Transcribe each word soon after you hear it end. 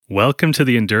Welcome to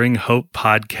the Enduring Hope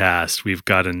podcast. We've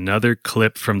got another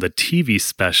clip from the TV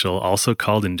special, also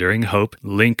called Enduring Hope.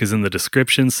 Link is in the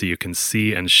description so you can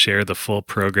see and share the full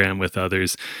program with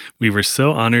others. We were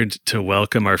so honored to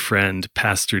welcome our friend,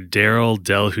 Pastor Daryl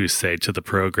Delhousse, to the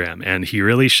program, and he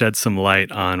really shed some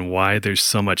light on why there's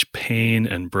so much pain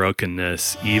and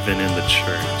brokenness even in the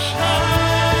church.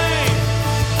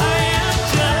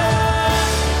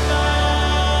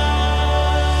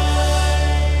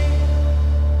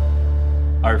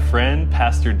 Our friend,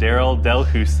 Pastor Daryl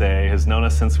Delhousse, has known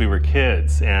us since we were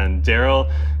kids. And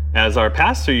Daryl, as our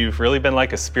pastor, you've really been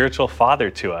like a spiritual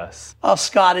father to us. Oh,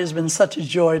 Scott, it's been such a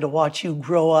joy to watch you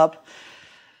grow up,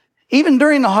 even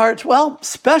during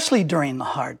especially during the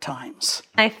hard times.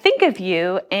 I think of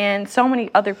you and so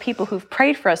many other people who've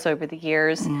prayed for us over the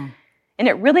years, and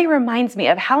it really reminds me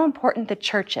of how important the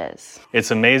church is.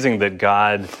 It's amazing that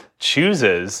God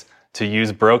chooses to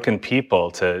use broken people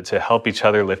to help each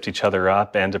other, lift each other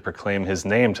up, and to proclaim his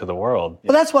name to the world.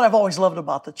 Well, that's what I've always loved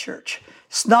about the church.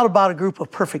 It's not about a group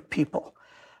of perfect people,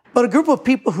 but a group of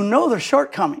people who know their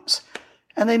shortcomings,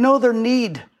 and they know their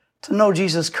need to know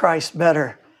Jesus Christ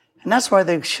better. And that's why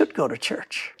they should go to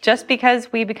church. Just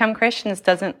because we become Christians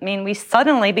doesn't mean we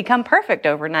suddenly become perfect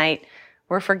overnight.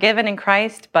 We're forgiven in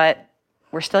Christ, but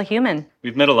we're still human.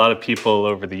 We've met a lot of people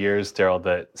over the years, Daryl,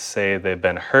 that say they've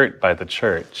been hurt by the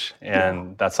church.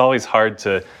 And that's always hard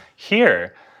to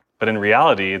hear. But in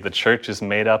reality, the church is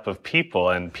made up of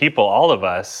people, and people, all of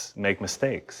us, make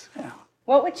mistakes. Yeah.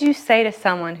 What would you say to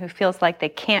someone who feels like they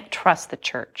can't trust the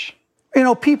church? You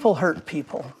know, people hurt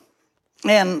people.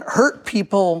 And hurt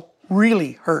people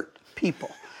really hurt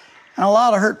people. And a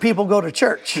lot of hurt people go to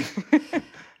church.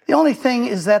 The only thing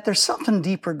is that there's something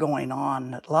deeper going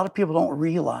on that a lot of people don't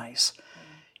realize.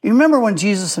 You remember when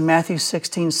Jesus in Matthew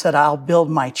 16 said, "I'll build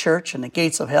my church and the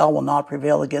gates of hell will not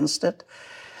prevail against it"?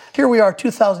 Here we are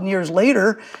 2,000 years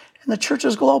later, and the church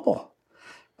is global.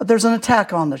 But there's an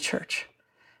attack on the church.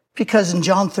 Because in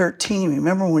John 13,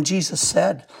 remember when Jesus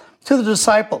said to the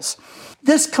disciples,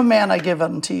 "This command I give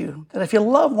unto you, that if you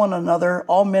love one another,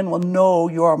 all men will know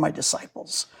you are my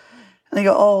disciples." And they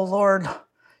go, "Oh, Lord,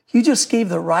 you just gave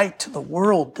the right to the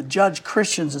world to judge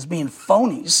Christians as being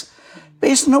phonies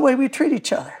based on the way we treat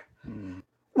each other."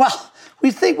 Well,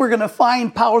 we think we're going to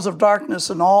find powers of darkness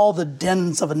in all the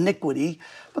dens of iniquity,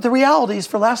 but the reality is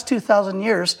for the last 2,000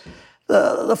 years,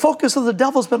 the focus of the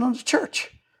devil's been on the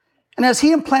church. And as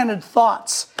he implanted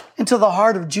thoughts into the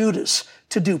heart of Judas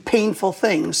to do painful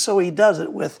things, so he does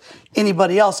it with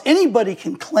anybody else. Anybody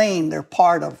can claim they're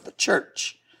part of the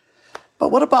church. But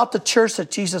what about the church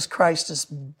that Jesus Christ is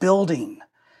building?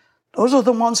 Those are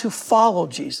the ones who follow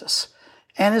Jesus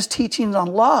and his teachings on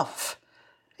love.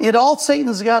 Yet all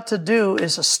Satan's got to do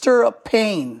is to stir up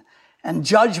pain and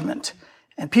judgment,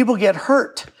 and people get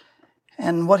hurt.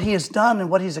 And what he has done and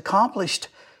what he's accomplished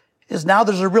is now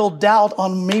there's a real doubt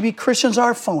on maybe Christians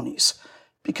are phonies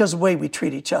because of the way we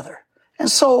treat each other.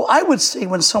 And so I would say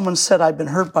when someone said, "I've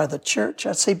been hurt by the church,"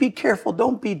 I'd say, be careful,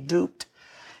 don't be duped.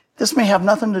 This may have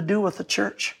nothing to do with the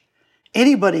church.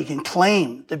 Anybody can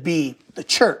claim to be the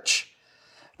church.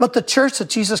 But the church that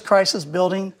Jesus Christ is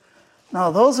building,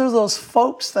 no, those are those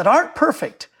folks that aren't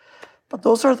perfect. But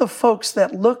those are the folks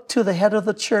that look to the head of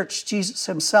the church, Jesus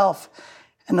himself,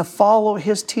 and to follow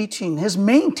his teaching, his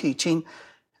main teaching,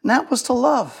 and that was to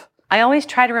love. I always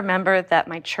try to remember that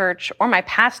my church or my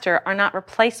pastor are not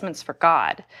replacements for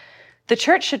God. The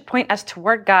church should point us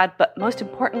toward God, but most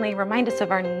importantly, remind us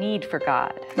of our need for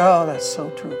God. Oh, that's so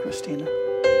true, Christina.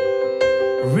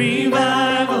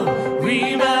 Revival,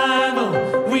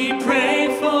 revival, we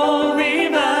pray for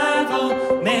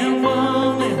revival. Man,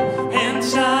 woman, and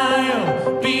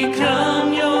child,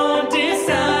 become your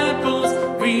disciples.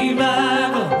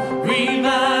 Revival,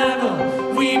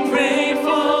 revival, we pray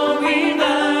for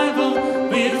revival.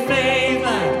 With faith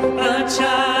like a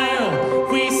child,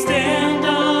 we stand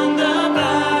on the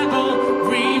Bible.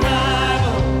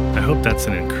 Revival. I hope that's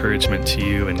an encouragement to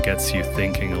you and gets you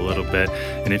thinking a little bit.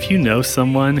 And if you know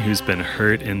someone who's been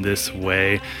hurt in this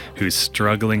way, who's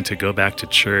struggling to go back to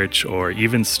church or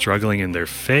even struggling in their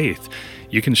faith,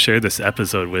 you can share this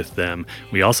episode with them.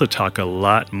 We also talk a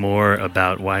lot more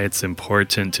about why it's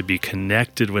important to be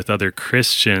connected with other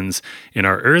Christians in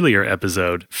our earlier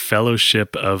episode,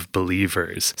 Fellowship of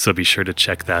Believers. So be sure to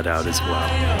check that out as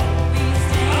well.